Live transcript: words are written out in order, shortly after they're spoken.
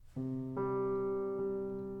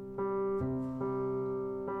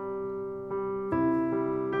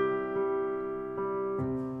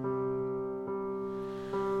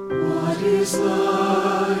is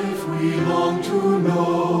life? We long to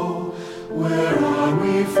know. Where are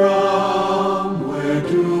we from? Where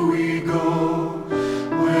do we go?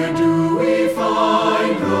 Where do we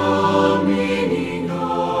find the meaning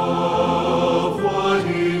of what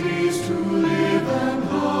it is to live and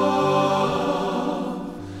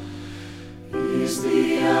love? Is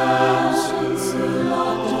the answer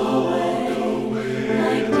locked away,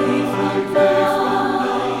 like day from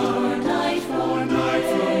night, or night from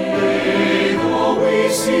day? Though we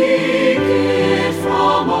seek it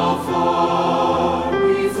from afar,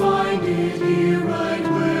 we find it here right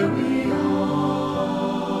where we are.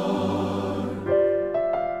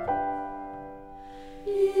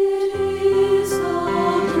 It is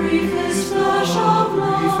the briefest flash of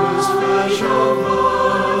light, that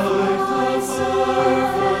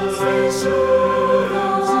servants and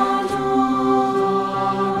servants into the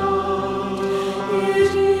night.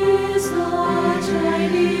 It is the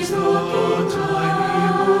Chinese looking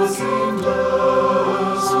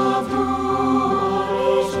glass of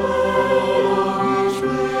dawn, each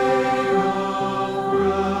blade of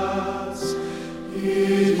grass.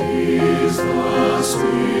 It is the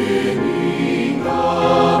spinning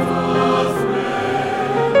of a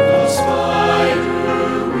thread, the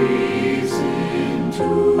spider weaves into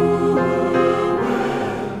her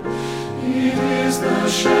web. It is the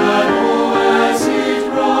shadow as it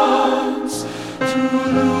runs to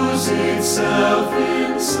lose itself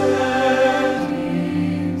in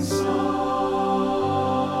setting suns.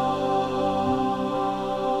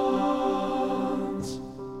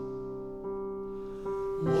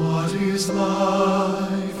 What is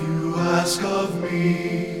life, you ask of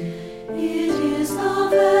me? It is the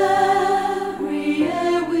very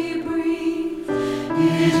air we breathe.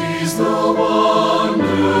 It is the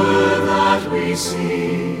wonder that we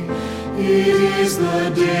see. It is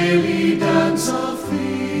the daily dance of